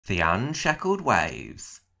The Unshackled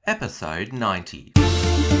Waves, Episode 90.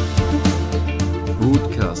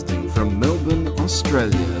 Broadcasting from Melbourne,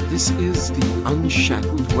 Australia, this is The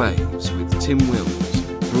Unshackled Waves with Tim Wills,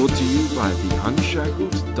 brought to you by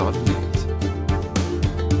theunshackled.net.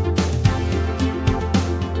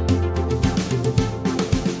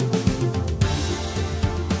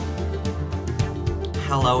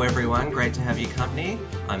 Hello everyone, great to have your company.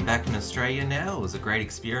 I'm back in Australia now. It was a great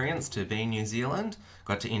experience to be in New Zealand.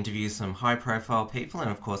 Got to interview some high profile people and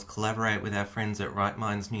of course collaborate with our friends at Right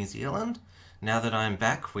Minds New Zealand. Now that I'm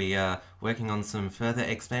back, we are working on some further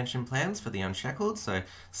expansion plans for the Unshackled, so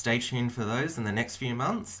stay tuned for those in the next few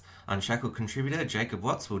months. Unshackled contributor Jacob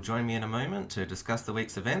Watts will join me in a moment to discuss the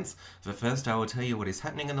week's events, but first I will tell you what is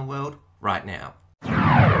happening in the world right now.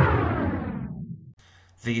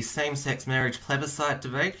 The same-sex marriage plebiscite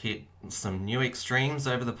debate hit some new extremes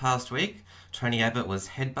over the past week. Tony Abbott was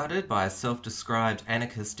headbutted by a self-described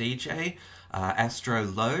anarchist DJ, Astro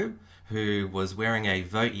Low, who was wearing a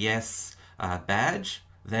Vote Yes badge.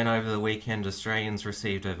 Then over the weekend, Australians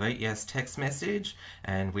received a Vote Yes text message,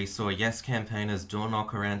 and we saw Yes campaigners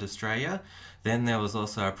doorknock around Australia. Then there was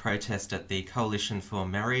also a protest at the Coalition for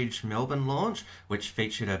Marriage Melbourne launch, which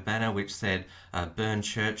featured a banner which said, "Burn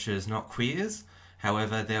churches, not queers."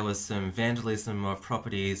 However, there was some vandalism of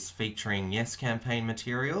properties featuring Yes campaign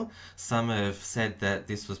material. Some have said that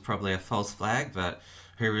this was probably a false flag, but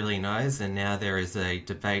who really knows? And now there is a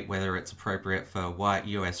debate whether it's appropriate for white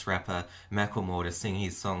US rapper Macklemore to sing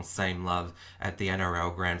his song Same Love at the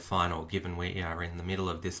NRL Grand Final, given we are in the middle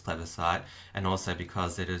of this plebiscite, and also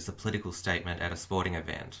because it is a political statement at a sporting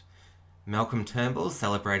event. Turnbull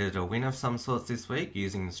celebrated a win of some sorts this week,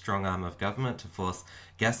 using the strong arm of government to force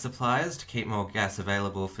gas suppliers to keep more gas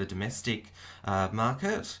available for domestic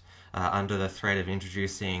market under the threat of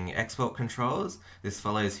introducing export controls. This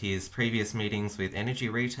follows his previous meetings with energy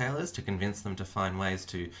retailers to convince them to find ways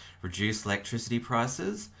to reduce electricity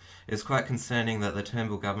prices. It's quite concerning that the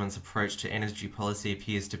Turnbull government's approach to energy policy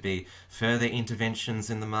appears to be further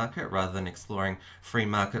interventions in the market rather than exploring free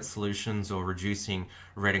market solutions or reducing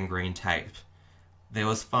red and green tape. There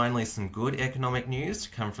was finally some good economic news to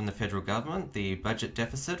come from the federal government. The budget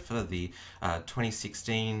deficit for the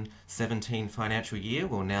 2016-17 financial year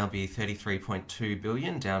will now be $33.2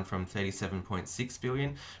 billion, down from $37.6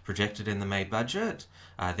 billion projected in the May budget.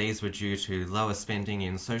 These were due to lower spending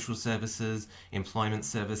in social services, employment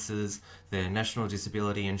services, the National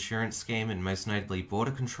Disability Insurance Scheme, and most notably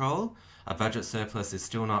border control. A budget surplus is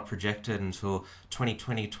still not projected until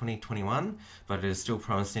 2020-2021, but it is still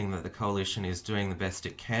promising that the coalition is doing the best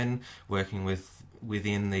it can, working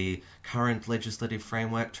within the current legislative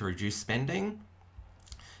framework to reduce spending.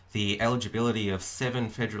 The eligibility of 7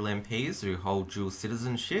 federal MPs who hold dual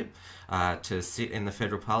citizenship to sit in the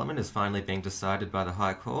federal parliament is finally being decided by the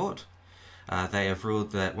High Court. They have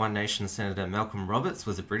ruled that One Nation Senator Malcolm Roberts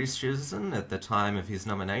was a British citizen at the time of his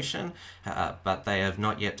nomination, but they have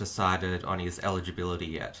not yet decided on his eligibility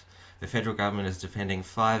yet. The federal government is defending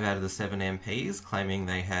 5 out of the 7 MPs, claiming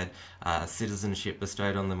they had citizenship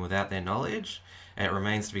bestowed on them without their knowledge. It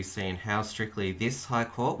remains to be seen how strictly this High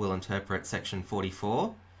Court will interpret Section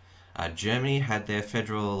 44. Germany had their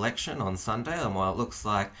federal election on Sunday, and while it looks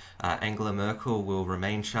like Angela Merkel will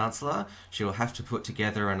remain Chancellor, she will have to put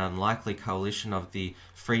together an unlikely coalition of the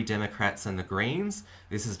Free Democrats and the Greens.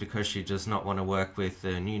 This is because she does not want to work with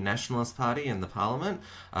the new nationalist party in the parliament,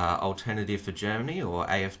 Alternative for Germany, or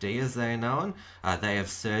AfD as they are known. They have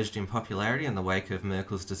surged in popularity in the wake of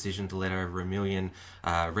Merkel's decision to let over 1 million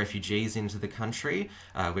refugees into the country,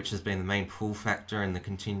 which has been the main pull factor in the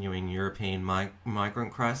continuing European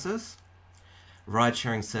migrant crisis.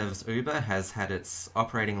 Ride-sharing service Uber has had its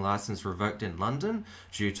operating licence revoked in London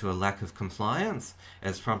due to a lack of compliance. It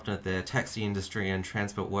has prompted the taxi industry and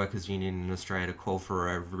Transport Workers Union in Australia to call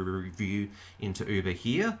for a review into Uber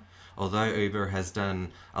here. Although Uber has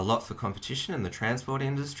done a lot for competition in the transport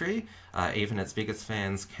industry, even its biggest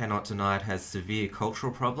fans cannot deny it has severe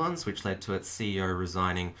cultural problems, which led to its CEO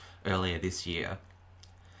resigning earlier this year.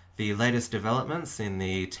 The latest developments in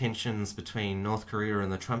the tensions between North Korea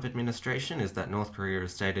and the Trump administration is that North Korea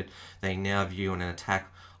has stated they now view an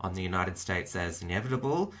attack on the United States as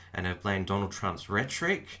inevitable and have blamed Donald Trump's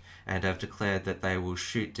rhetoric and have declared that they will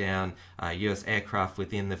shoot down US aircraft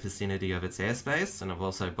within the vicinity of its airspace and have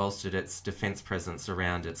also bolstered its defense presence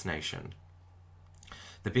around its nation.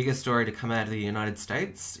 The biggest story to come out of the United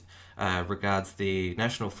States regards the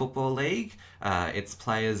National Football League, its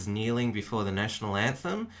players kneeling before the national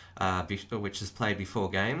anthem, which is played before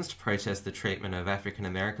games to protest the treatment of African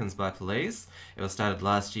Americans by police. It was started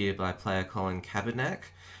last year by player Colin Kaepernick,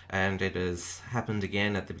 and it has happened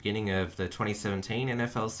again at the beginning of the 2017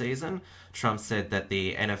 NFL season. Trump said that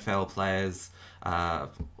the NFL players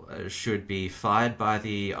should be fired by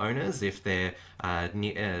the owners if they're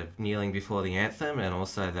kneeling before the anthem, and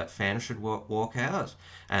also that fans should walk out.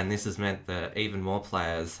 And this has meant that even more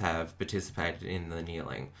players have participated in the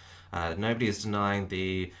kneeling. Nobody is denying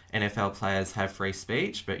the NFL players have free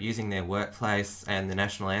speech, but using their workplace and the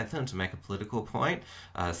national anthem to make a political point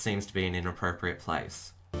seems to be an inappropriate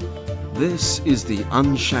place. This is the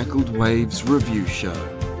Unshackled Waves review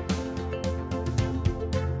show.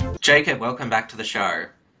 Jacob, welcome back to the show.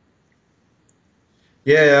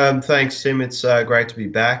 Yeah, thanks, Tim. It's great to be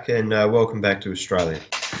back, and welcome back to Australia.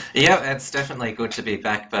 Yeah, it's definitely good to be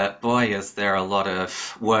back, but boy, is there a lot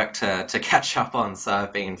of work to catch up on, so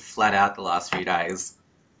I've been flat out the last few days.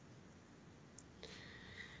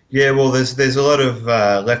 Yeah, well, there's a lot of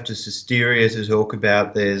leftist hysteria to talk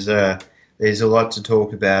about. There's a lot to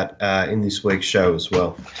talk about in this week's show as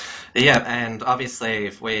well. Yeah, and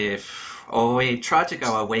obviously we tried to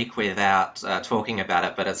go a week without talking about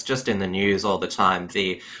it, but it's just in the news all the time.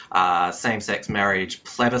 The same-sex marriage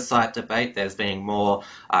plebiscite debate, there's been more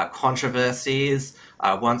controversies.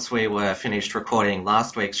 Once we were finished recording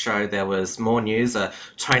last week's show, there was more news.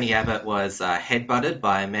 Tony Abbott was headbutted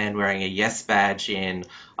by a man wearing a Yes badge in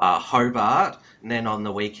Hobart. And then on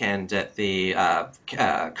the weekend at the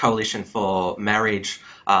Coalition for Marriage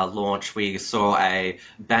launch, we saw a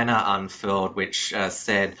banner unfurled which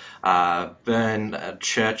said, burn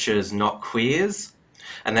churches, not queers.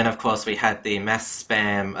 And then, of course, we had the mass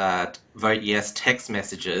spam vote yes text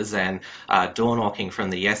messages and door knocking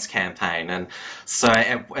from the Yes campaign. And so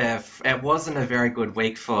it wasn't a very good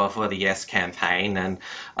week for the Yes campaign. And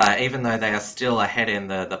even though they are still ahead in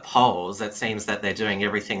the polls, it seems that they're doing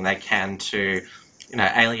everything they can to,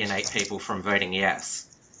 alienate people from voting yes.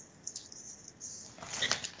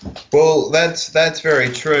 Well, that's very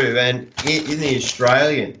true. And in the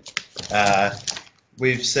Australian,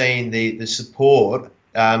 we've seen the support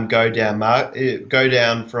go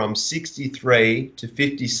down from 63 to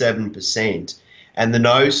 57%, and the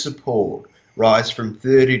no support rise from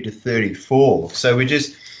 30 to 34. So we're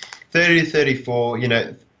just 30 to 34,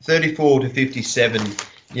 34 to 57,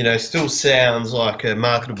 still sounds like a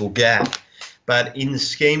marketable gap. But in the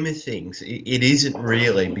scheme of things, it isn't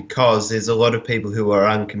really, because there's a lot of people who are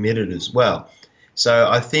uncommitted as well. So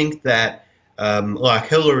I think that, like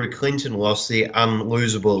Hillary Clinton lost the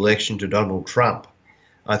unlosable election to Donald Trump,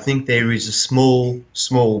 I think there is a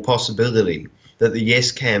small possibility that the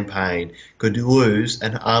Yes campaign could lose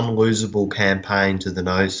an unlosable campaign to the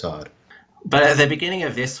No side. But at the beginning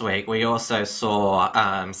of this week, we also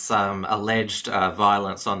saw some alleged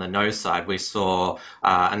violence on the No side. We saw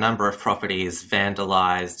a number of properties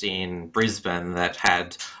vandalised in Brisbane that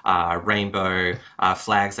had rainbow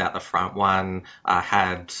flags out the front. One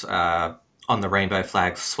had on the rainbow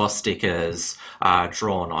flag swastikas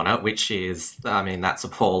drawn on it, which is, that's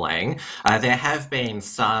appalling. There have been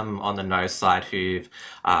some on the No side who've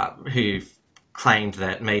claimed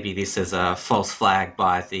that maybe this is a false flag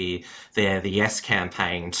by the Yes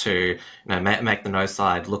campaign to make the No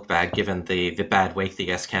side look bad, given the bad week the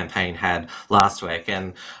Yes campaign had last week.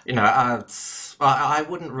 And I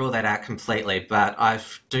wouldn't rule that out completely, but I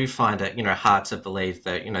do find it hard to believe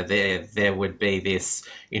that there would be this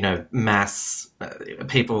mass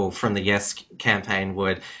people from the Yes campaign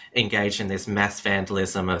would engage in this mass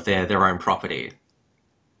vandalism of their own property.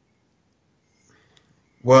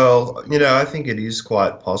 Well, I think it is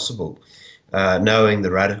quite possible, knowing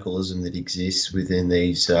the radicalism that exists within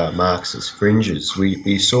these Marxist fringes.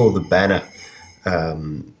 We saw the banner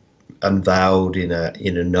unveiled in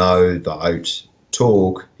a no vote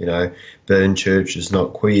talk, burn churches,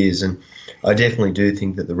 not queers. And I definitely do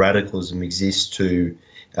think that the radicalism exists to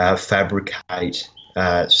fabricate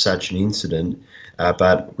such an incident,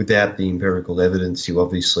 but without the empirical evidence, you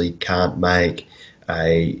obviously can't make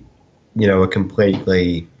a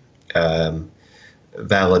completely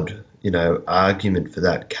valid, argument for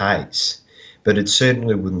that case. But it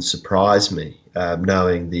certainly wouldn't surprise me,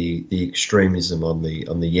 knowing the extremism on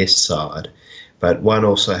the Yes side. But one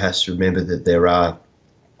also has to remember that there are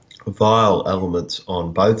vile elements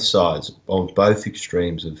on both sides, on both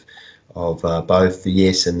extremes of both the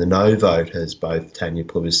Yes and the No vote, as both Tanya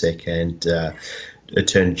Plibersek and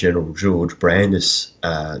Attorney General George Brandis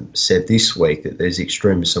said this week, that there's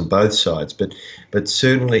extremists on both sides. But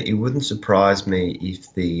certainly it wouldn't surprise me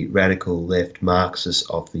if the radical left Marxists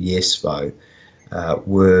of the Yes vote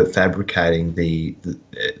were fabricating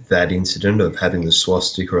that incident of having the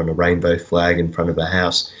swastika on a rainbow flag in front of a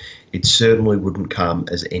house. It certainly wouldn't come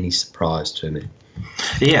as any surprise to me.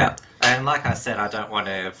 Yeah. And like I said, I don't want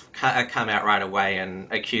to come out right away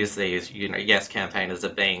and accuse these, Yes campaigners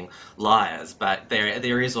of being liars. But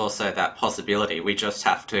there is also that possibility. We just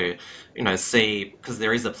have to, see, because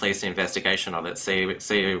there is a police investigation of it.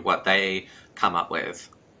 See what they come up with.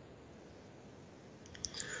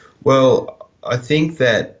 Well, I think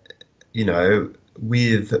that,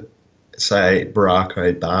 with, say, Barack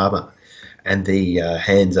Obama and the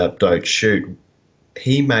hands up, don't shoot,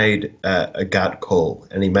 he made a gut call,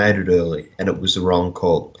 and he made it early, and it was the wrong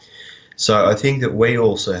call. So I think that we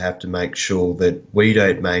also have to make sure that we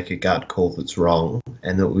don't make a gut call that's wrong,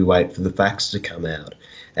 and that we wait for the facts to come out.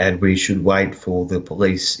 And we should wait for the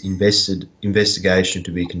police investigation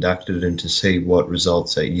to be conducted and to see what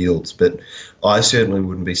results that yields. But I certainly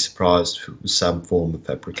wouldn't be surprised if it was some form of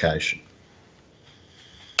fabrication.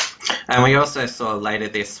 And we also saw later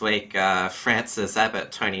this week Frances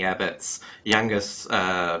Abbott, Tony Abbott's youngest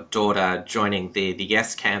daughter, joining the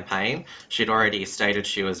Yes campaign. She'd already stated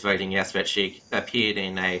she was voting yes, but she appeared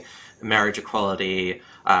in a marriage equality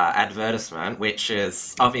advertisement, which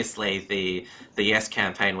is obviously the Yes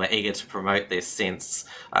campaign were eager to promote this, since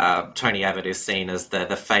Tony Abbott is seen as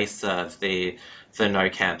the face of the No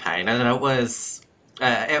campaign. And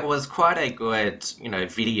it was quite a good,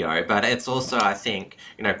 video, but it's also, I think,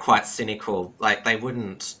 quite cynical. Like, they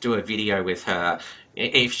wouldn't do a video with her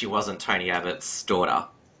if she wasn't Tony Abbott's daughter.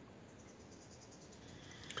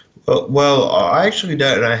 Well, I actually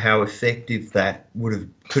don't know how effective that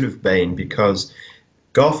could have been, because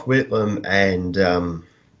Gough Whitlam and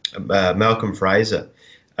Malcolm Fraser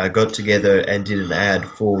got together and did an ad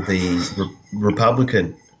for the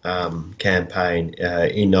Republican campaign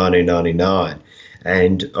in 1999.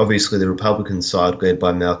 And obviously the Republican side, led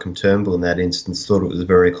by Malcolm Turnbull in that instance, thought it was a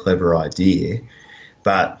very clever idea.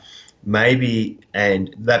 But maybe,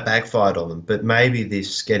 and that backfired on them, but maybe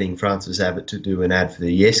this getting Frances Abbott to do an ad for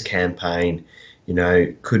the Yes campaign,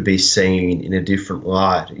 could be seen in a different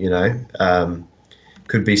light,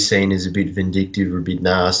 could be seen as a bit vindictive or a bit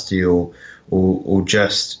nasty, or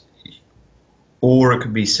it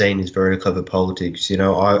could be seen as very clever politics.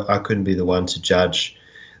 I couldn't be the one to judge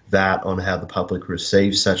that on how the public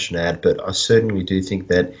receives such an ad, but I certainly do think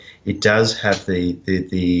that it does have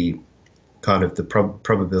the kind of the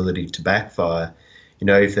probability to backfire,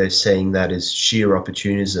 if they're seeing that as sheer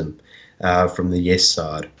opportunism from the Yes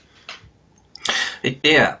side.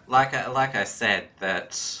 Yeah, like I said,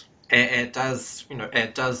 that it does,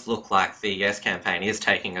 it does look like the Yes campaign is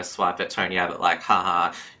taking a swipe at Tony Abbott, like,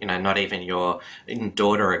 haha, not even your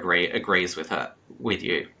daughter agrees with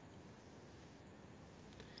you.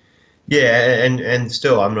 Yeah, and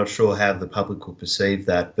still, I'm not sure how the public will perceive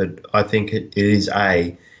that, but I think it is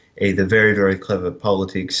either very, very clever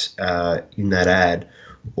politics in that ad,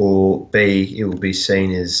 or B, it will be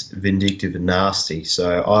seen as vindictive and nasty.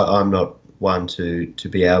 So I'm not one to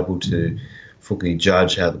be able to fully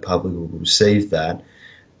judge how the public will receive that,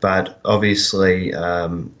 but obviously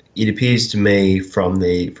it appears to me from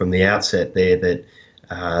the outset there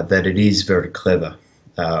that it is very clever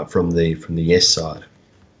from the Yes side.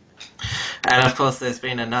 And of course, there's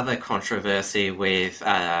been another controversy with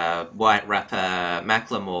white rapper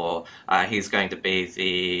Macklemore. He's going to be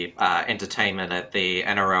the entertainment at the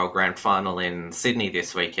NRL Grand Final in Sydney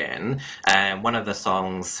this weekend. And one of the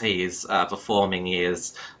songs he's performing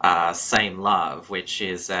is "Same Love," which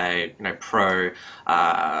is a pro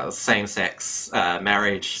same-sex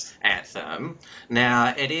marriage anthem.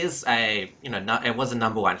 Now, it is it was a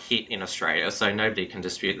 #1 hit in Australia, so nobody can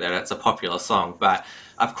dispute that it's a popular song. But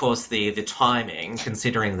of course, the timing,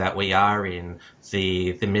 considering that we are in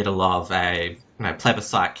the middle of a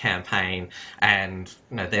plebiscite campaign, and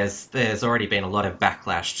there's already been a lot of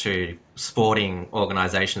backlash to sporting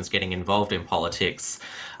organisations getting involved in politics.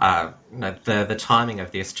 The timing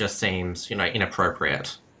of this just seems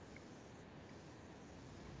inappropriate.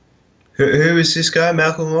 Who is this guy,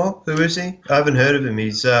 Macklemore? Who is he? I haven't heard of him.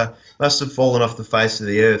 He's must have fallen off the face of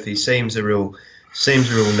the earth. He seems a real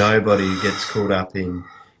nobody who gets caught up in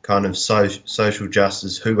kind of social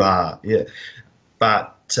justice hoo-ha. Yeah,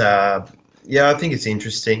 but I think it's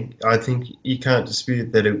interesting. I think you can't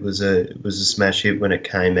dispute that it was a smash hit when it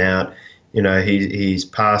came out. He's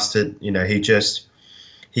past it.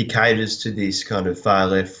 He caters to this kind of far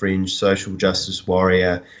left fringe social justice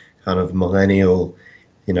warrior, kind of millennial.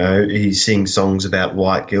 He sings songs about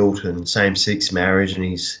white guilt and same-sex marriage, and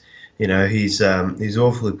he's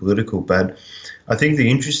awfully political. But I think the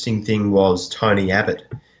interesting thing was Tony Abbott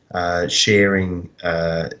sharing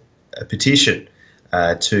a petition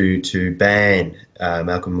to ban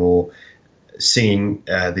Macklemore singing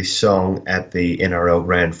this song at the NRL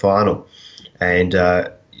Grand Final, and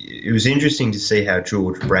it was interesting to see how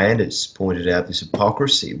George Brandis pointed out this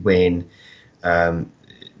hypocrisy when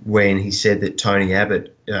he said that Tony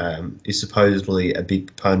Abbott is supposedly a big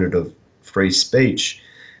proponent of free speech,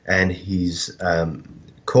 and he's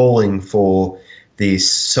calling for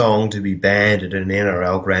this song to be banned at an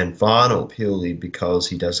NRL Grand Final purely because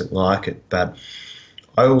he doesn't like it. But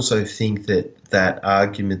I also think that that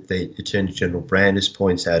argument that Attorney General Brandis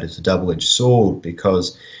points out is a double-edged sword,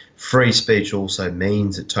 because free speech also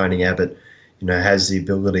means that Tony Abbott, has the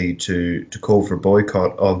ability to call for a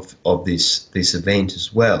boycott of this event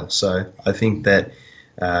as well. So I think that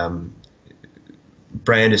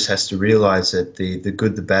Brandis has to realise that the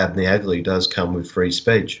good, the bad, and the ugly does come with free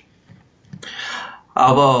speech.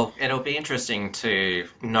 Oh, well, it'll be interesting to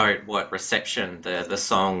note what reception the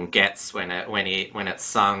song gets when it's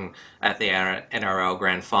sung at the NRL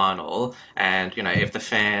Grand Final, and if the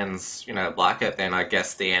fans like it, then I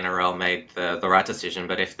guess the NRL made the right decision.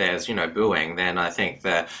 But if there's booing, then I think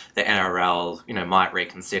the NRL might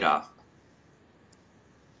reconsider.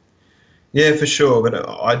 Yeah, for sure. But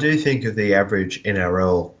I do think of the average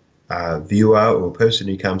NRL viewer or person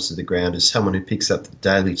who comes to the ground as someone who picks up the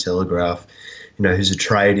Daily Telegraph, who's a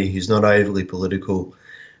tradie, who's not overly political.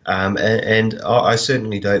 And I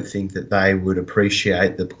certainly don't think that they would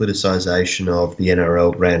appreciate the politicisation of the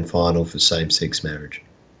NRL Grand Final for same-sex marriage.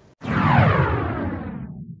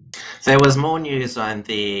 There was more news on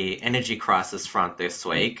the energy crisis front this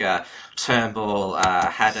week. Turnbull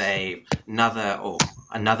had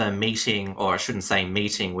another meeting, or I shouldn't say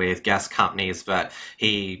meeting, with gas companies, but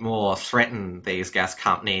he more threatened these gas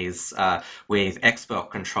companies with export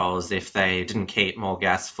controls if they didn't keep more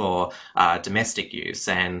gas for domestic use.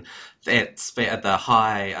 And it's the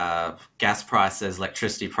high gas prices,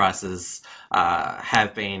 electricity prices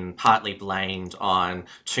have been partly blamed on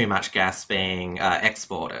too much gas being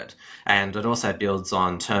exported. And it also builds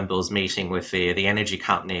on Turnbull's meeting with the energy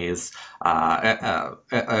companies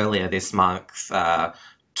earlier this month,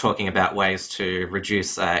 talking about ways to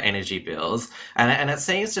reduce energy bills. And it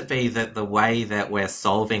seems to be that the way that we're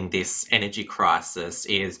solving this energy crisis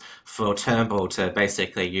is for Turnbull to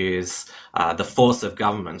basically use the force of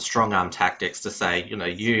government, strong-arm tactics, to say,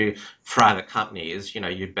 you private companies,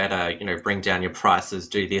 you'd better, bring down your prices,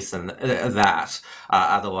 do this and that.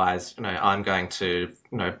 Otherwise, I'm going to,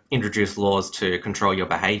 introduce laws to control your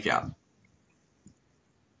behaviour.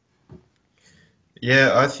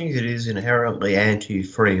 Yeah, I think it is inherently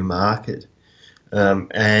anti-free market.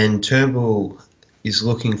 And Turnbull is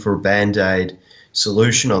looking for a band-aid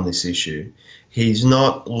solution on this issue. He's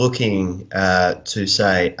not looking to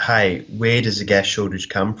say, hey, where does the gas shortage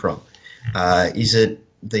come from? Is it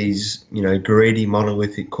these, greedy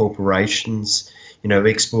monolithic corporations,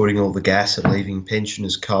 exporting all the gas and leaving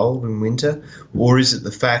pensioners cold in winter? Or is it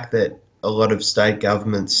the fact that a lot of state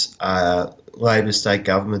governments, Labor state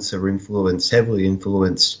governments, are heavily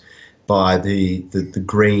influenced by the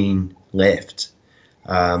green left,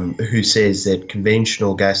 who says that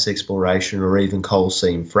conventional gas exploration or even coal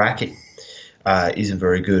seam fracking isn't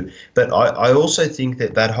very good? But I also think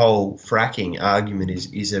that whole fracking argument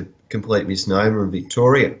is a complete misnomer in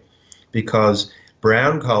Victoria, because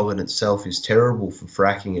brown coal in itself is terrible for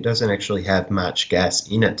fracking. It doesn't actually have much gas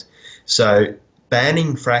in it. So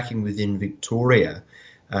banning fracking within Victoria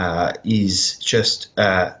is just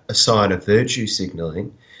a sign of virtue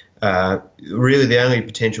signalling. Really, the only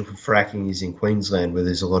potential for fracking is in Queensland, where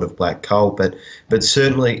there's a lot of black coal. But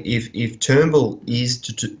certainly, if Turnbull is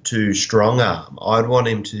to strong arm, I'd want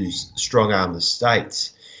him to strong arm the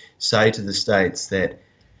states. Say to the states that,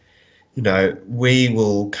 we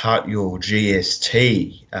will cut your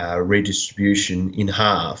GST redistribution in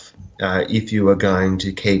half if you are going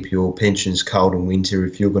to keep your pensions cold in winter,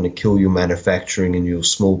 if you're going to kill your manufacturing and your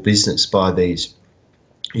small business by these,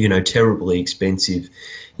 terribly expensive,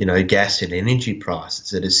 gas and energy prices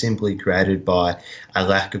that are simply created by a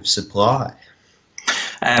lack of supply.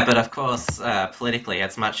 But of course, politically,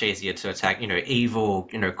 it's much easier to attack, evil,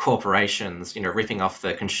 corporations, ripping off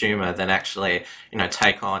the consumer than actually,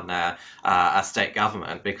 take on a state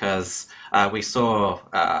government, because we saw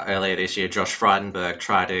earlier this year Josh Frydenberg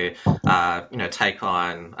try to, take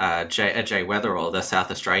on Jay Weatherill, the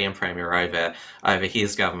South Australian Premier, over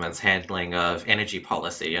his government's handling of energy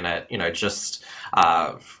policy, and it, just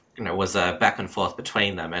was a back and forth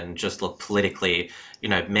between them and just looked politically,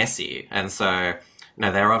 messy. And so,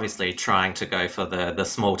 they're obviously trying to go for the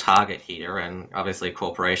small target here, and obviously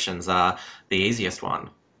corporations are the easiest one.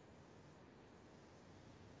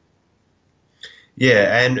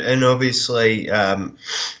 Yeah, and obviously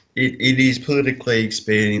it is politically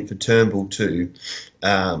expedient for Turnbull to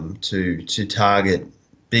target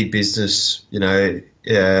big business, it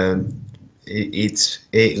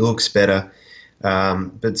looks better.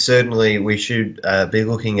 But certainly we should be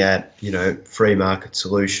looking at, free market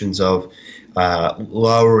solutions of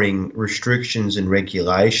lowering restrictions and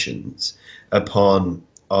regulations upon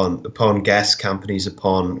gas companies,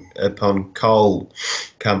 upon coal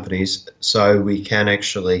companies, so we can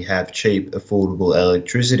actually have cheap, affordable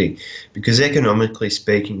electricity. Because economically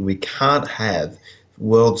speaking, we can't have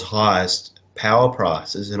world's highest power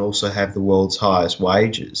prices and also have the world's highest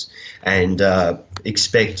wages and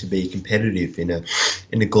expect to be competitive in a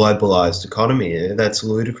globalized economy. That's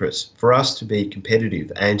ludicrous. For us to be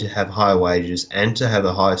competitive and to have high wages and to have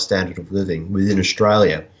a higher standard of living within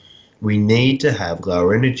Australia, we need to have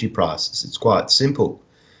lower energy prices. It's quite simple.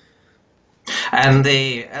 And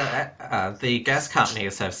the gas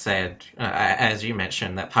companies have said, as you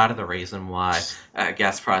mentioned, that part of the reason why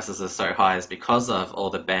gas prices are so high is because of all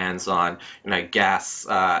the bans on, gas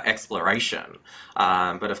exploration.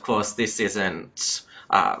 But of course, this isn't.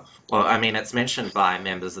 Well, I mean, it's mentioned by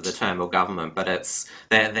members of the Turnbull government, but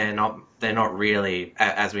they're not really,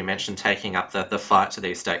 as we mentioned, taking up the fight to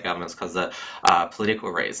these state governments because of political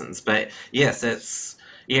reasons. But yes, it's.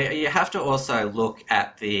 You have to also look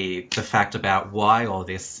at the fact about why all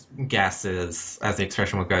this gas is, as the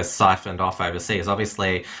expression would go, siphoned off overseas.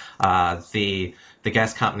 Obviously, the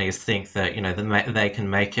gas companies think that they can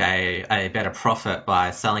make a better profit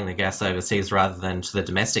by selling the gas overseas rather than to the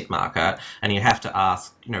domestic market, and you have to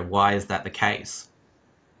ask, why is that the case?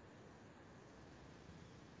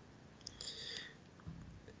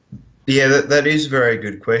 Yeah, that is a very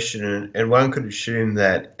good question, and one could assume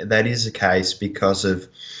that is the case because of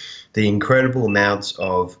the incredible amounts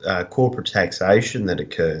of corporate taxation that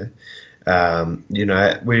occur.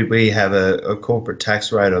 We have a corporate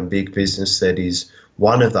tax rate on big business that is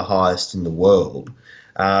one of the highest in the world,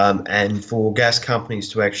 and for gas companies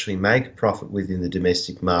to actually make a profit within the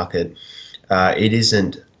domestic market, it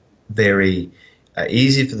isn't very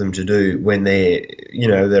easy for them to do when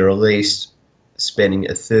they're at least spending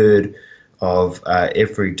a third of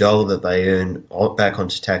every dollar that they earn back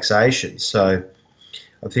onto taxation. So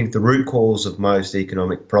I think the root cause of most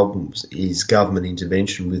economic problems is government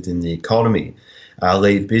intervention within the economy.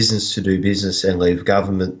 Leave business to do business and leave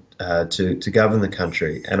government to govern the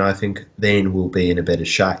country. And I think then we'll be in a better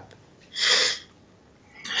shape.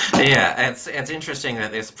 Yeah, it's interesting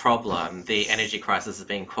that this problem, the energy crisis, is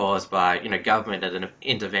being caused by government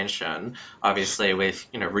intervention. Obviously, with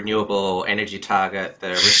renewable energy target, the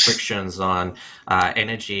restrictions on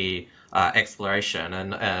energy exploration,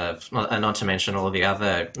 and not to mention all the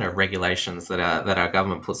other regulations that our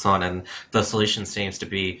government puts on, and the solution seems to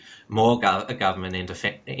be more government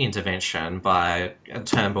intervention by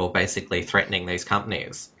Turnbull basically threatening these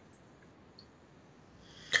companies.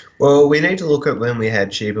 Well, we need to look at when we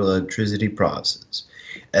had cheap electricity prices,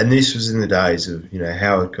 and this was in the days of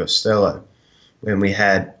Howard Costello, when we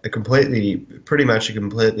had pretty much a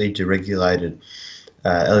completely deregulated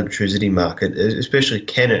electricity market, especially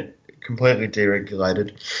Kennett, completely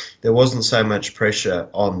deregulated. There wasn't so much pressure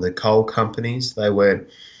on the coal companies; they weren't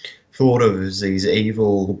thought of as these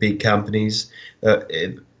evil big companies.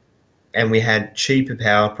 And we had cheaper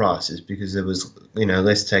power prices because there was,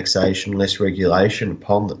 less taxation, less regulation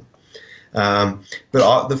upon them.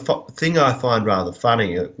 But the thing I find rather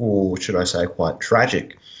funny, or should I say quite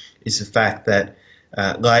tragic, is the fact that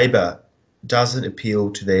Labor doesn't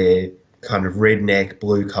appeal to their kind of redneck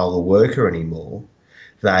blue-collar worker anymore.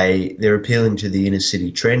 They're appealing to the inner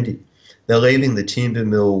city trendy. They're leaving the timber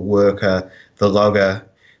mill worker, the logger,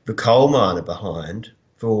 the coal miner behind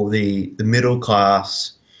for the middle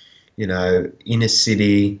class, inner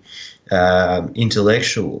city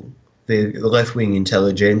intellectual, the left-wing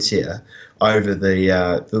intelligentsia over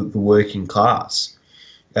the working class.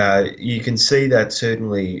 You can see that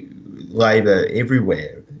certainly Labor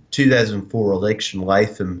everywhere. 2004 election,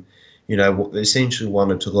 Latham, essentially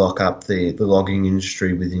wanted to lock up the logging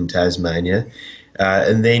industry within Tasmania.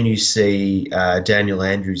 And then you see Daniel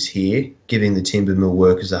Andrews here giving the timber mill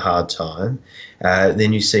workers a hard time.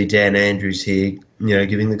 Then you see Dan Andrews here,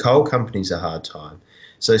 giving the coal companies a hard time.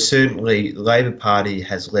 So certainly the Labor Party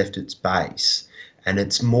has left its base, and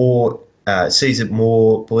it's sees it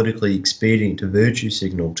more politically expedient to virtue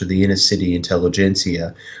signal to the inner city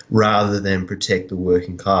intelligentsia rather than protect the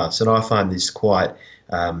working class. And I find this quite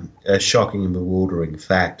a shocking and bewildering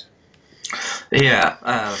fact.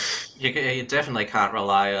 Yeah, you definitely can't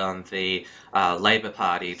rely on the Labor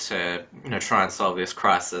Party to try and solve this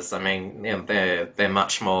crisis. I mean, they're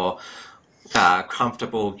much more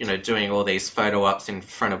comfortable, doing all these photo ops in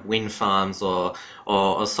front of wind farms or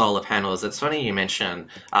solar panels. It's funny you mention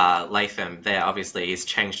Latham there. Obviously, he's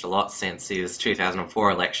changed a lot since his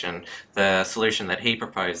 2004 election. The solution that he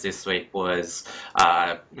proposed this week was,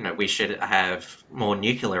 we should have more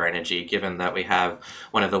nuclear energy, given that we have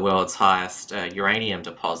one of the world's highest uranium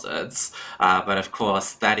deposits. But of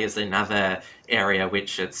course, that is another area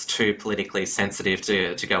which it's too politically sensitive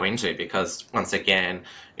to go into, because once again,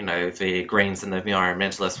 the Greens and the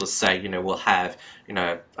environmentalists will say, we'll have,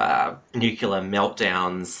 nuclear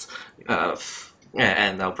meltdowns,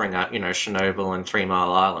 and they'll bring up, Chernobyl and 3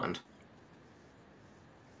 Mile Island.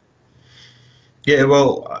 Yeah,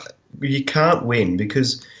 well, you can't win,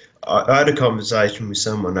 because I had a conversation with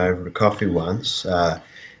someone over a coffee once,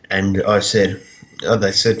 and I said,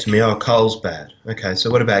 they said to me, coal's bad. Okay, so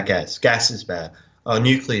what about gas? Gas is bad.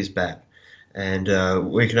 Nuclear's bad. And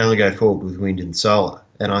we can only go forward with wind and solar.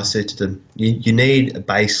 And I said to them, you need a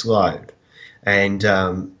base load. And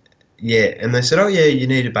and they said, you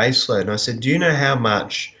need a base load. And I said, do you know how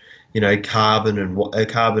much, carbon and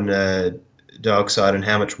carbon dioxide and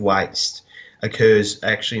how much waste occurs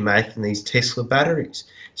actually making these Tesla batteries?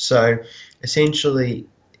 So essentially,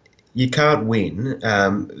 you can't win.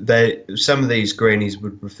 Some of these greenies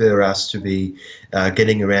would prefer us to be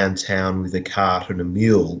getting around town with a cart and a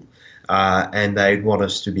mule, and they'd want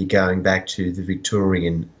us to be going back to the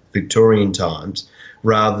Victorian times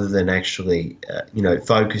rather than actually,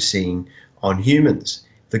 focusing on humans.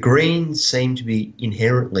 The Greens seem to be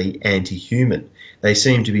inherently anti-human. They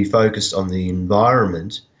seem to be focused on the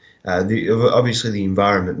environment. Obviously, the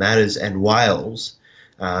environment matters, and whales.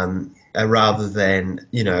 Rather than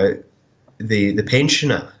the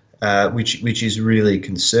pensioner, which is really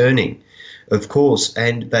concerning, of course.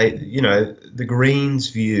 And the Greens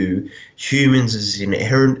view humans as an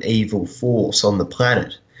inherent evil force on the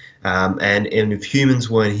planet, and if humans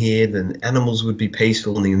weren't here, then animals would be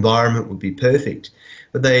peaceful and the environment would be perfect.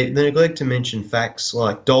 But they neglect to mention facts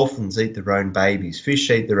like dolphins eat their own babies,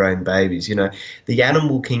 fish eat their own babies. The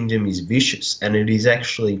animal kingdom is vicious, and it is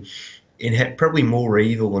actually probably more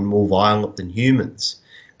evil and more violent than humans.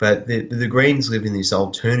 But the Greens live in this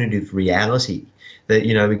alternative reality that,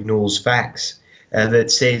 ignores facts,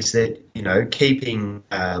 that says that, keeping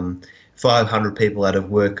 500 people out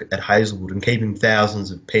of work at Hazelwood and keeping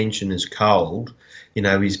thousands of pensioners cold,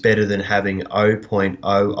 is better than having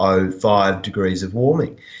 0.005 degrees of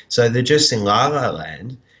warming. So they're just in la-la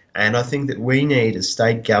land. And I think that we need a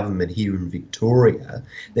state government here in Victoria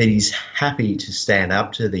that is happy to stand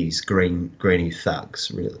up to these greeny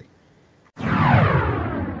thugs, really.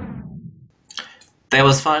 There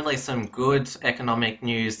was finally some good economic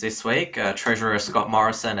news this week. Treasurer Scott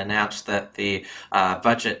Morrison announced that the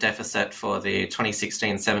budget deficit for the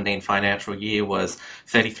 2016-17 financial year was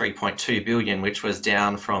 $33.2 billion, which was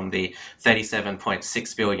down from the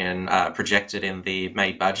 $37.6 billion projected in the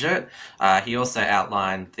May budget. He also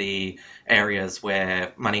outlined the areas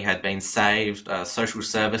where money had been saved: social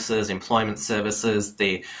services, employment services,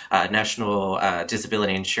 the National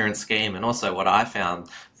Disability Insurance Scheme, and also what I found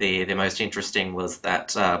the most interesting was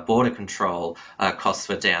that border control costs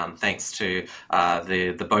were down thanks to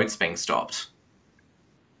the boats being stopped.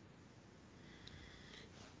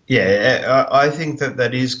 Yeah, I think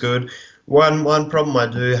that is good. One problem I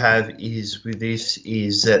do have is with this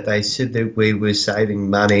is that they said that we were saving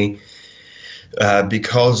money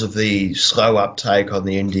because of the slow uptake on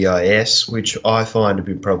the NDIS, which I find a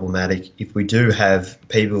bit problematic. If we do have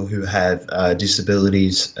people who have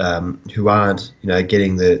disabilities who aren't,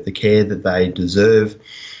 getting the care that they deserve,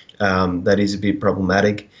 that is a bit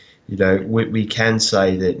problematic. We can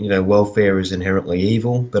say that, welfare is inherently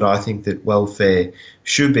evil, but I think that welfare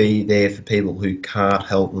should be there for people who can't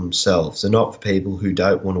help themselves and not for people who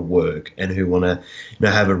don't want to work and who want to,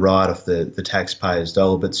 have a ride off the taxpayer's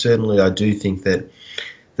dollar. But certainly I do think that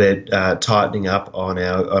tightening up on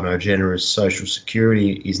our generous social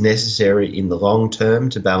security is necessary in the long term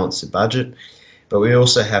to balance the budget. But we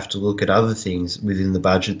also have to look at other things within the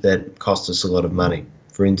budget that cost us a lot of money.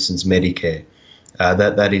 For instance, Medicare.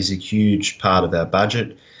 That is a huge part of our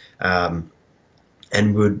budget,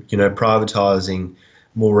 and would privatising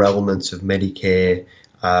more elements of Medicare,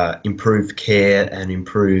 improve care and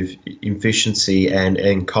improve efficiency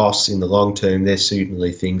and costs in the long term. They're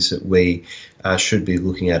certainly things that we should be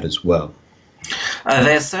looking at as well.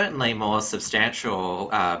 There's certainly more substantial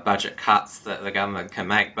budget cuts that the government can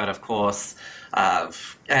make, but of course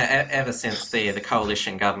ever since the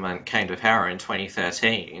coalition government came to power in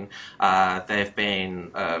 2013, they've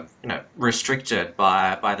been restricted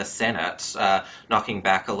by the Senate, knocking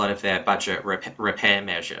back a lot of their budget repair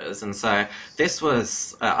measures. And so this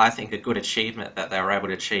was, I think, a good achievement that they were able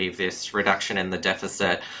to achieve this reduction in the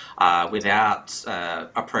deficit without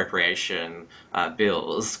appropriation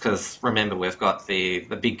bills. Because remember, we've got the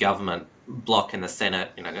big government bloc in the Senate,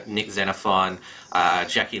 Nick Xenophon,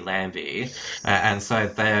 Jackie Lambie, and so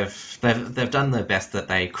they've done the best that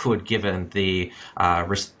they could given the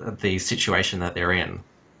situation that they're in.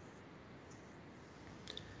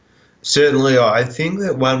 Certainly, I think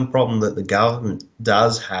that one problem that the government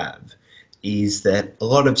does have is that a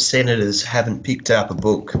lot of senators haven't picked up a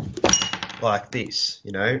book like this,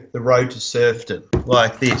 The Road to Serfdom,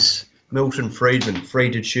 like this. Milton Friedman, Free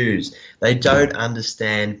to Choose. They don't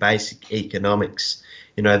understand basic economics.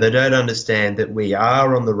 They don't understand that we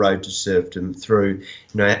are on the road to serfdom through,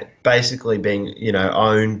 basically being,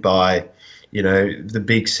 owned by, the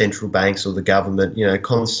big central banks or the government,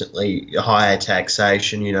 constantly higher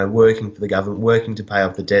taxation, working for the government, working to pay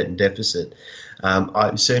off the debt and deficit.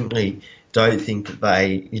 I certainly don't think that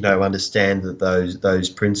they, understand that those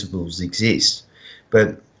principles exist.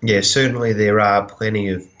 But yeah, certainly there are plenty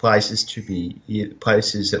of places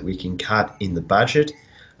that we can cut in the budget.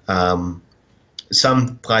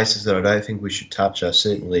 Some places that I don't think we should touch are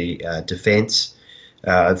certainly defence.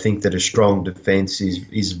 I think that a strong defence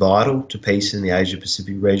is vital to peace in the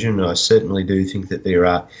Asia-Pacific region, and I certainly do think that there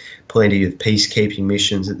are plenty of peacekeeping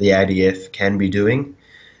missions that the ADF can be doing.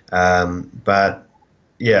 But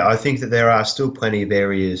yeah, I think that there are still plenty of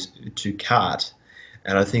areas to cut.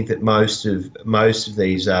 And I think that most of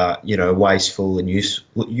these are, wasteful and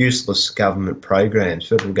useless government programs,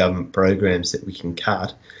 federal government programs that we can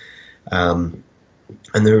cut. And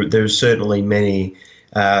there are certainly many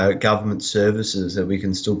government services that we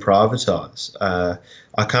can still privatise.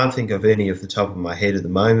 I can't think of any off the top of my head at the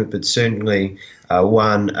moment, but certainly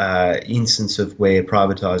one instance of where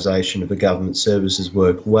privatisation of a government services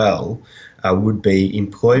work well would be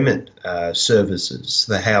employment services.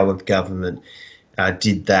 The Howard government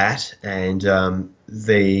did that, and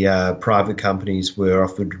the private companies were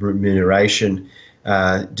offered remuneration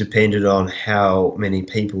depended on how many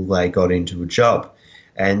people they got into a job.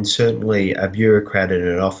 And certainly a bureaucrat in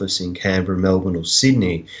an office in Canberra, Melbourne or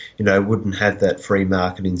Sydney, wouldn't have that free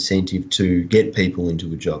market incentive to get people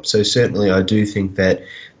into a job. So certainly I do think that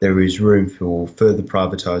there is room for further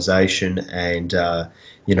privatisation and,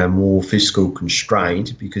 more fiscal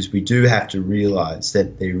constraint, because we do have to realise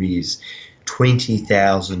that there is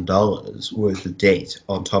 $20,000 worth of debt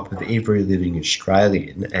on top of every living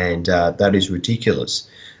Australian, and that is ridiculous.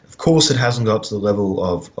 Of course, it hasn't got to the level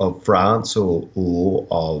of France or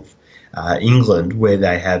of England, where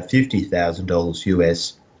they have $50,000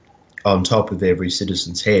 US on top of every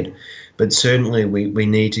citizen's head. But certainly we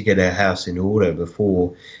need to get our house in order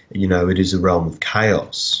before, it is a realm of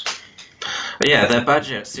chaos. But yeah, the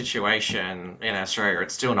budget situation in Australia,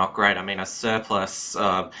 it's still not great. I mean, a surplus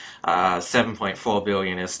of $7.4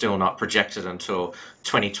 billion is still not projected until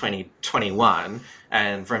 2020-21.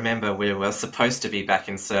 And remember, we were supposed to be back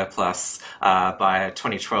in surplus by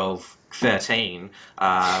 2012-13,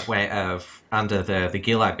 under the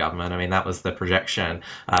Gillard government. I mean, that was the projection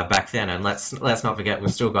back then. And let's not forget,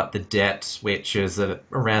 we've still got the debt, which is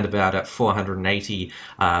around about at $480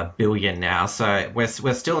 billion now. So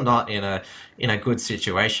we're still not in a good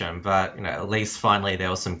situation. But at least finally there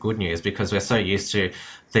was some good news, because we're so used to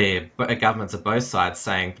the governments of both sides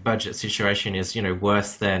saying the budget situation is,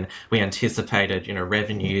 worse than we anticipated.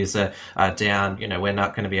 Revenues are down. We're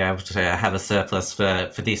not going to be able to have a surplus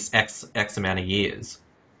for this X amount of years.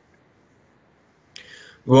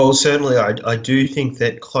 Well, certainly I do think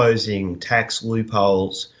that closing tax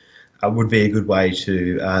loopholes would be a good way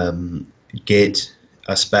to get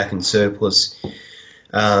us back in surplus.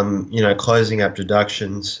 Closing up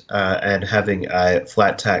deductions and having a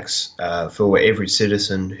flat tax for every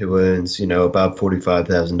citizen who earns, above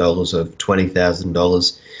 $45,000 of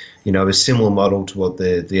 $20,000, a similar model to what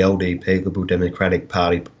the LDP, Liberal Democratic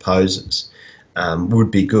Party, proposes,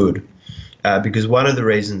 would be good. Because one of the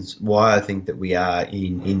reasons why I think that we are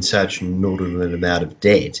in such an inordinate amount of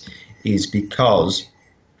debt is because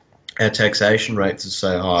our taxation rates are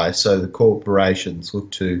so high. So the corporations look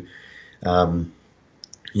to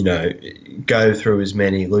go through as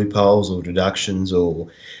many loopholes or deductions, or,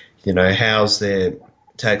 house their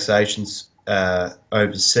taxations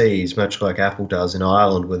overseas, much like Apple does in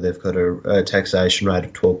Ireland, where they've got a taxation rate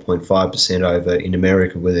of 12.5%, over in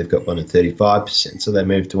America, where they've got one of 35%. So they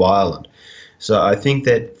move to Ireland. So I think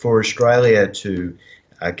that for Australia to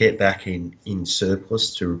get back in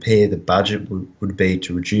surplus. To repair the budget would be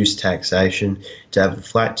to reduce taxation, to have a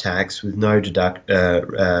flat tax with no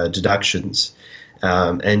deductions,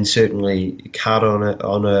 and certainly cut on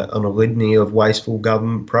a litany of wasteful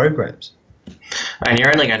government programs. And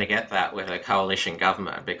you're only going to get that with a coalition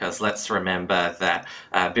government, because let's remember that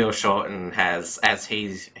Bill Shorten has, as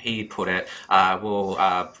he put it, will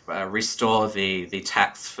restore the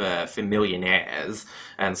tax for millionaires,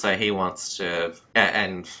 and so he wants to,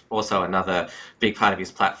 and also another big part of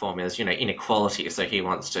his platform is inequality. So he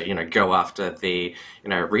wants to go after the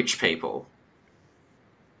rich people.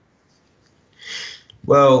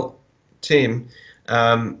 Well, Tim.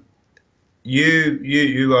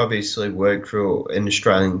 You obviously work for an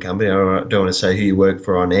Australian company. I don't want to say who you work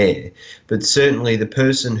for on air, but certainly the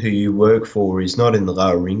person who you work for is not in the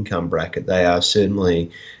lower income bracket. They are certainly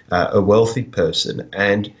a wealthy person,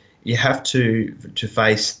 and you have to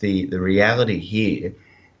face the reality here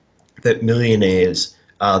that millionaires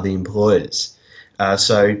are the employers.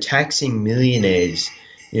 So taxing millionaires,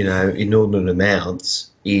 inordinate amounts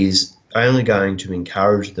is only going to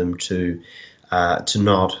encourage them to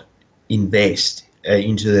not invest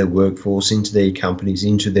into their workforce, into their companies,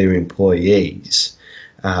 into their employees.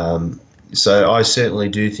 So I certainly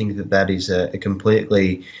do think that is a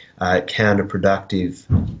completely counterproductive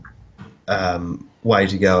way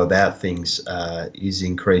to go about things, is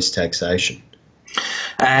increased taxation.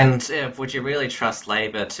 And would you really trust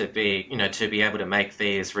Labor to be able to make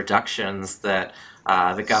these reductions that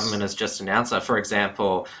the government has just announced? For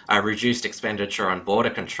example, reduced expenditure on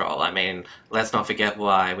border control. I mean, let's not forget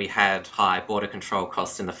why we had high border control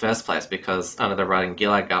costs in the first place, because under the Rudd and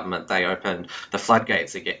Gillard government, they opened the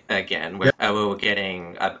floodgates again, where we were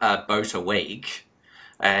getting a boat a week,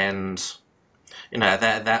 and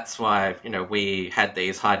that's why we had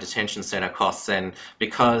these high detention centre costs, and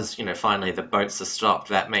because finally the boats are stopped,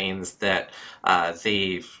 that means that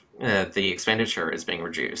the expenditure is being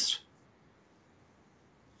reduced.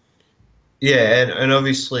 Yeah, and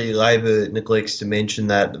obviously Labor neglects to mention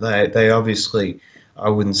that they obviously, I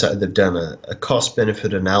wouldn't say they've done a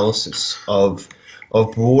cost-benefit analysis of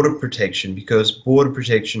border protection, because border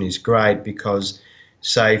protection is great because,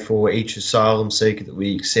 say, for each asylum seeker that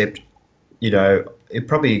we accept, it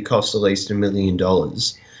probably costs at least $1 million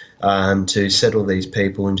to settle these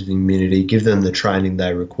people into the community, give them the training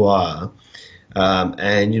they require.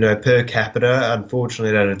 And per capita,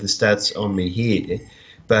 unfortunately I don't have the stats on me here,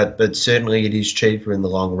 but certainly it is cheaper in the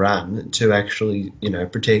long run to actually,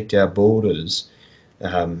 protect our borders.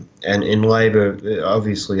 And Labor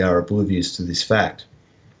obviously are oblivious to this fact.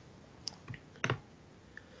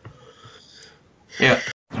 Yeah.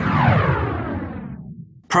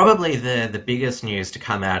 Probably the biggest news to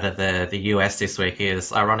come out of the US this week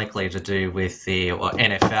is ironically to do with the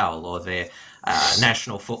NFL, or the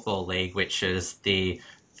National Football League, which is the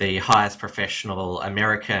highest professional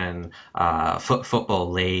American football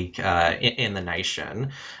league in the nation.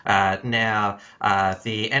 Now,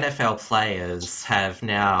 the NFL players have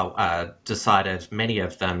now decided, many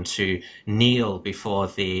of them, to kneel before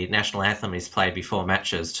the national anthem is played before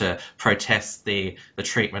matches to protest the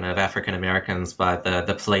treatment of African Americans by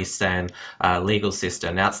the police and legal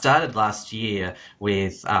system. Now, it started last year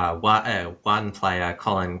with one player,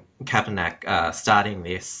 Colin Kaepernick, starting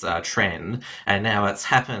this trend, and now it's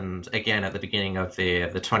happened again at the beginning of the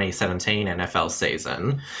 2017 NFL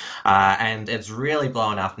season, and it's really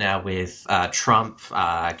blown up now with Trump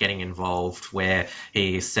getting involved, where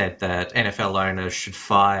he said that NFL owners should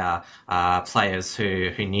fire players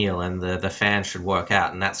who kneel, and the fans should work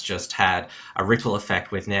out, and that's just had a ripple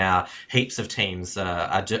effect with now heaps of teams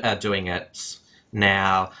are doing it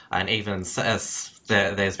now, and even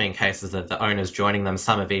there's been cases of the owners joining them.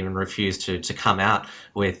 Some have even refused to come out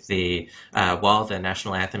with while the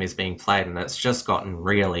national anthem is being played, and it's just gotten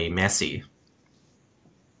really messy.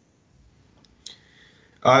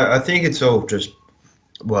 I think it's all just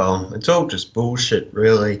bullshit,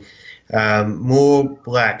 really. More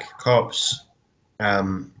black cops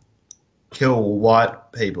kill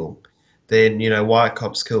white people than white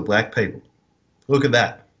cops kill black people. Look at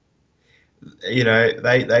that.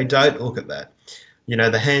 They don't look at that.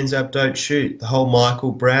 The hands up, don't shoot, the whole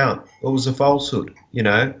Michael Brown, it was a falsehood,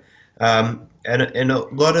 and a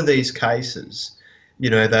lot of these cases,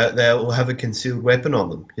 they'll have a concealed weapon on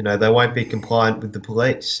them. They won't be compliant with the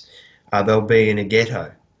police. They'll be in a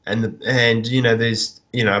ghetto, and there's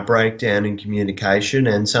a breakdown in communication,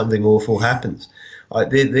 and something awful happens.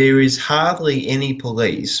 There is hardly any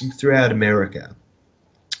police throughout America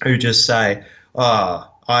who just say,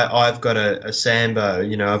 I've got a Sambo,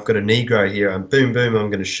 I've got a Negro here, and boom, boom, I'm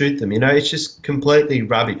going to shoot them. It's just completely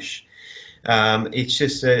rubbish.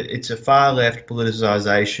 It's a far left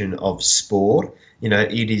politicisation of sport.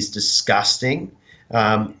 It is disgusting.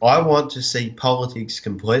 I want to see politics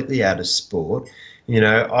completely out of sport.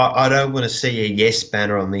 I don't want to see a yes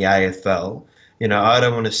banner on the AFL. I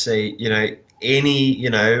don't want to see, I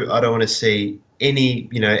don't want to see any,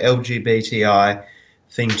 LGBTI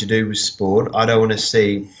thing to do with sport. I don't want to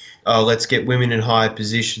see, oh, let's get women in higher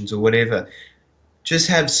positions or whatever. Just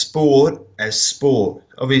have sport as sport.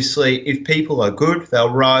 Obviously, if people are good,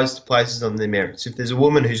 they'll rise to places on their merits. If there's a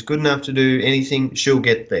woman who's good enough to do anything, she'll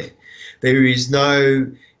get there. There is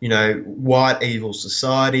no, white evil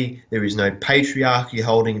society. There is no patriarchy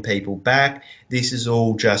holding people back. This is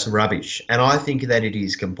all just rubbish. And I think that it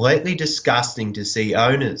is completely disgusting to see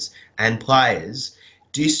owners and players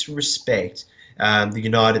disrespect the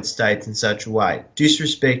United States in such a way,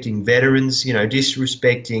 disrespecting veterans,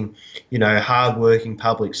 disrespecting, hard-working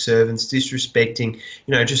public servants, disrespecting,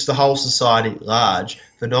 just the whole society at large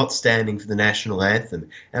for not standing for the national anthem.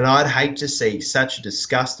 And I'd hate to see such a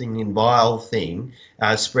disgusting and vile thing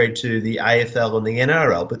spread to the AFL and the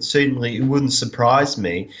NRL, but certainly it wouldn't surprise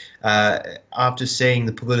me after seeing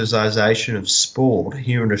the politicisation of sport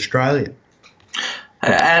here in Australia.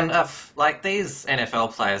 And like these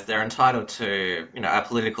NFL players, they're entitled to, a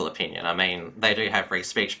political opinion. I mean, they do have free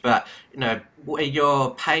speech, but, you're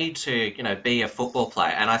paid to, be a football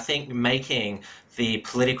player. And I think making the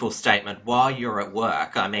political statement while you're at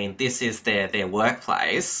work, I mean, this is their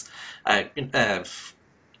workplace,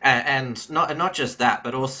 and not just that,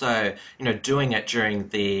 but also doing it during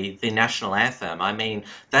the national anthem. I mean,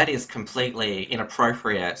 that is completely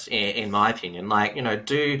inappropriate in my opinion. Like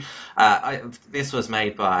this was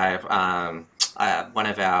made by one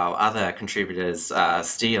of our other contributors,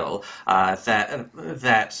 Steele. That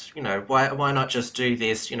why not just do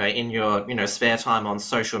this in your spare time on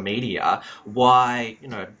social media? Why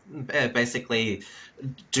basically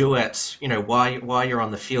do it, while you're on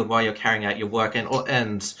the field, while you're carrying out your work,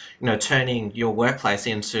 and turning your workplace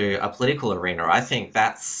into a political arena. I think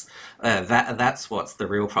that's what's the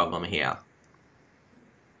real problem here.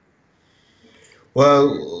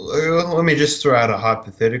 Well, let me just throw out a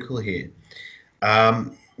hypothetical here.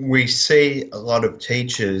 We see a lot of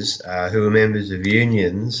teachers who are members of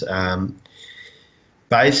unions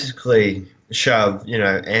basically shove,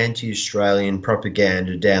 anti-Australian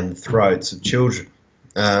propaganda down the throats of children.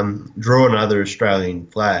 Draw another Australian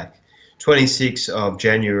flag. 26th of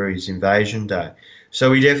January is Invasion Day.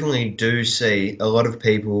 So we definitely do see a lot of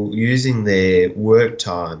people using their work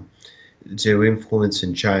time to influence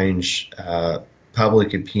and change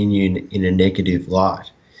public opinion in a negative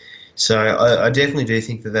light. So I definitely do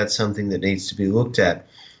think that that's something that needs to be looked at.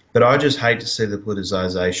 But I just hate to see the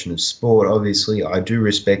politicisation of sport. Obviously, I do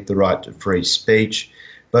respect the right to free speech,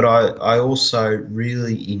 but I also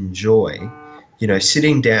really enjoy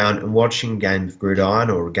sitting down and watching a game of gridiron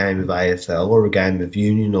or a game of AFL or a game of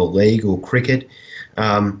union or league or cricket,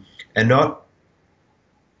 and not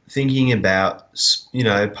thinking about,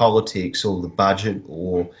 politics or the budget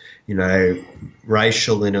or,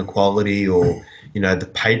 racial inequality or, the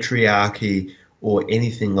patriarchy or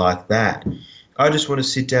anything like that. I just want to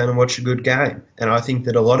sit down and watch a good game. And I think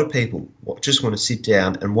that a lot of people just want to sit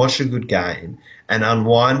down and watch a good game and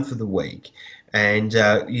unwind for the week. And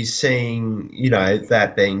you're seeing,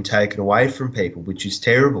 that being taken away from people, which is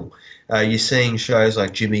terrible. You're seeing shows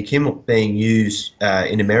like Jimmy Kimmel being used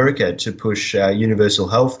in America to push universal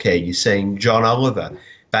health care. You're seeing John Oliver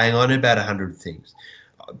bang on about 100 things.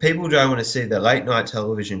 People don't want to see their late-night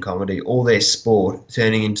television comedy or their sport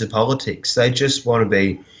turning into politics. They just want to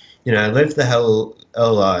be, left the hell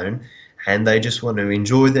alone, and they just want to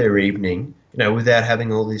enjoy their evening, without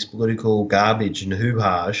having all this political garbage and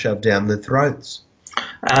hoo-ha shoved down their throats.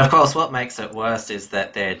 And of course, what makes it worse is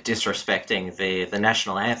that they're disrespecting the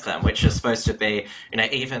national anthem, which is supposed to be,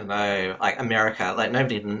 even though like America, like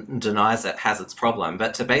nobody denies it has its problem,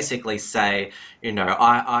 but to basically say,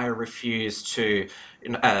 I refuse to,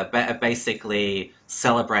 basically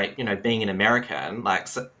celebrate, being an American, like,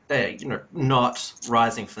 not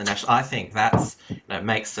rising for the national. I think that's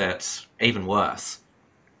makes it even worse.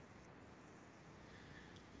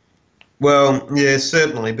 Well, yeah,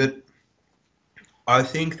 certainly, but I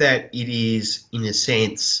think that it is, in a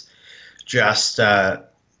sense, just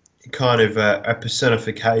kind of a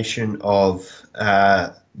personification of,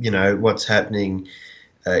 what's happening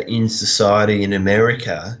in society in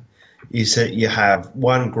America, is that you have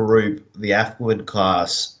one group, the affluent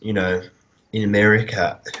class, in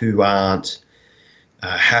America, who aren't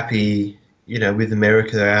happy, with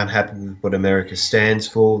America. They aren't happy with what America stands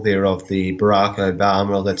for. They're of the Barack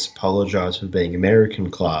Obama, let's apologise for being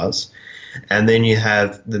American class. And then you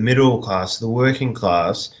have the middle class, the working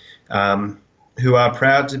class, who are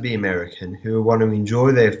proud to be American, who want to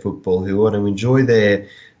enjoy their football, who want to enjoy their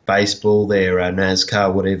baseball, their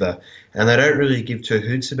NASCAR, whatever, and they don't really give two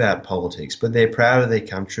hoots about politics, but they're proud of their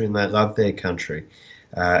country and they love their country.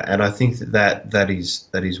 And I think that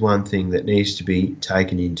is one thing that needs to be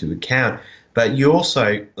taken into account. But you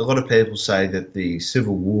also, a lot of people say that the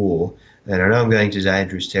Civil War, and I know I'm going to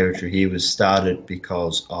dangerous territory here, was started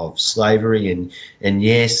because of slavery, and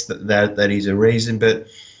yes, that is a reason, but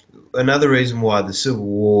another reason why the Civil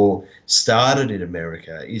War started in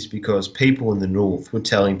America is because people in the North were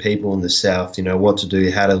telling people in the South, what to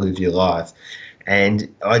do, how to live your life.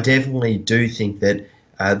 And I definitely do think that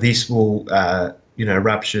this will,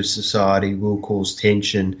 rupture society, will cause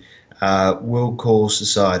tension, will cause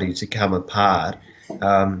society to come apart.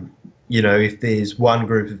 If there's one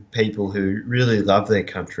group of people who really love their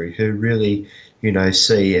country, who really,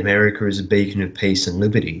 see America as a beacon of peace and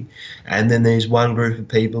liberty, and then there's one group of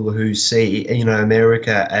people who see,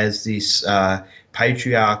 America as this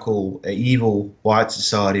patriarchal, evil white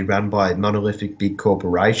society run by monolithic big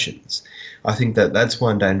corporations, I think that that's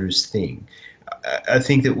one dangerous thing. I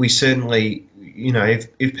think that we certainly,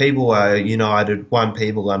 if people are united, one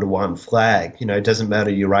people under one flag, it doesn't matter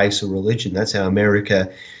your race or religion. That's how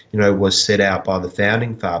America, was set out by the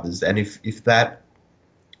founding fathers. And if that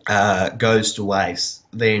goes to waste,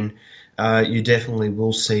 then you definitely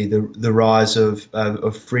will see the rise of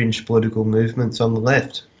fringe political movements on the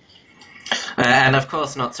left. And of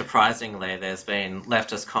course, not surprisingly, there's been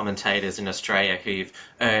leftist commentators in Australia who've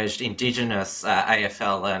urged Indigenous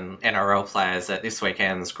AFL and NRL players at this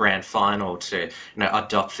weekend's Grand Final to,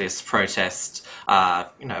 adopt this protest,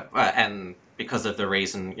 and because of the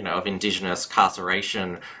reason, of Indigenous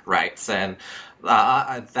carceration rates, and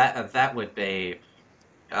that would be.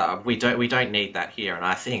 We don't need that here, and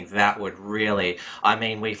I think that would really. I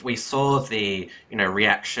mean, we saw the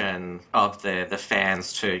reaction of the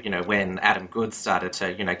fans to when Adam Goodes started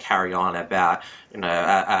to carry on about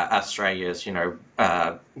Australia's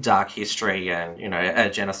dark history and a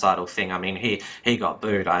genocidal thing. I mean, he got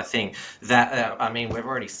booed. I think that we've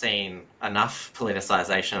already seen enough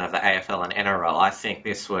politicization of the AFL and NRL. I think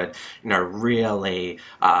this would really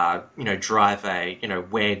drive a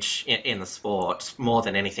wedge in the sport more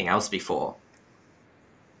than anything else before.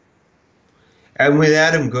 And with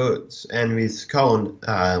Adam Goodes and with Colin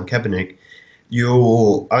Kaepernick,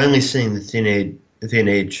 you're only seeing the thin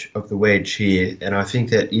edge of the wedge here, and I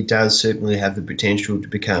think that it does certainly have the potential to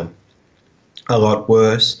become a lot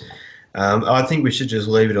worse. I think we should just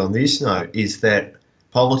leave it on this note, is that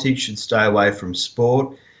politics should stay away from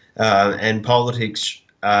sport, and politics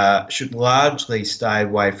should largely stay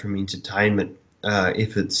away from entertainment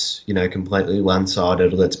if it's completely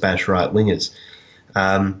one-sided, let's bash right-wingers,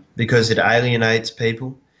 because it alienates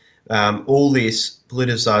people. All this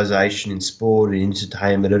politicisation in sport and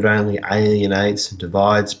entertainment, it only alienates and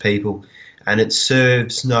divides people, and it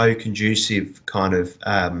serves no conducive kind of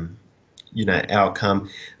outcome.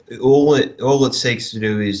 All it seeks to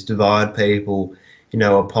do is divide people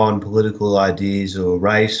upon political ideas or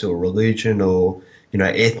race or religion or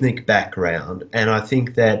ethnic background. And I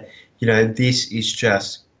think that this is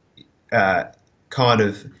just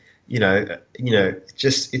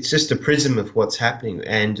it's just a prism of what's happening,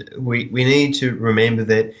 and we need to remember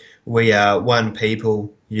that we are one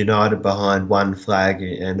people united behind one flag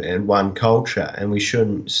and one culture, and we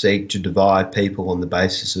shouldn't seek to divide people on the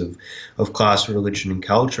basis of class, religion and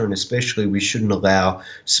culture, and especially we shouldn't allow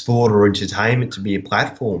sport or entertainment to be a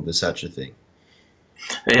platform for such a thing.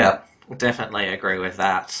 Yeah, definitely agree with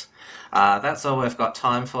that. That's all we've got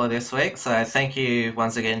time for this week, so thank you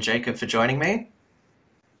once again, Jacob, for joining me.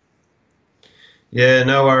 Yeah,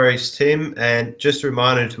 no worries, Tim. And just a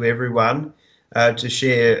reminder to everyone to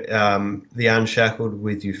share the Unshackled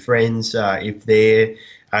with your friends if they're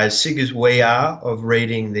as sick as we are of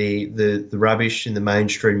reading the rubbish in the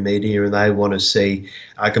mainstream media, and they want to see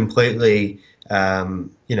a completely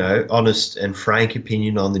honest and frank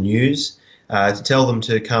opinion on the news. To tell them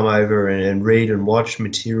to come over and read and watch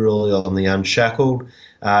material on the Unshackled.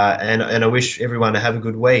 And I wish everyone to have a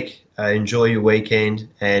good week. Enjoy your weekend,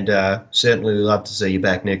 and certainly love to see you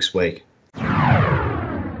back next week.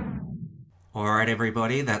 Alright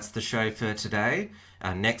everybody, that's the show for today.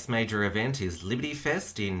 Our next major event is Liberty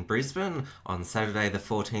Fest in Brisbane on Saturday the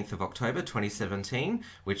 14th of October 2017,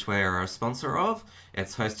 which we are a sponsor of.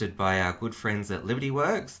 It's hosted by our good friends at Liberty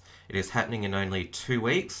Works. It is happening in only 2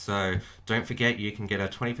 weeks, so don't forget you can get a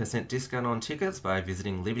 20% discount on tickets by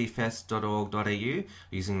visiting libertyfest.org.au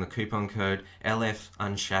using the coupon code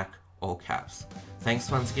LFUnshack, all caps. Thanks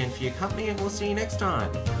once again for your company, and we'll see you next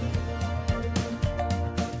time.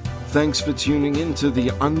 Thanks for tuning in to the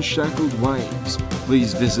Unshackled Waves.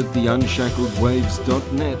 Please visit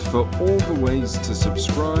theunshackledwaves.net for all the ways to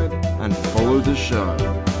subscribe and follow the show.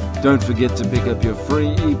 Don't forget to pick up your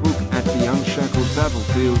free ebook at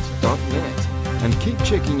theunshackledbattlefield.net and keep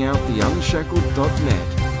checking out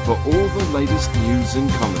theunshackled.net for all the latest news and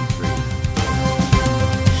commentary.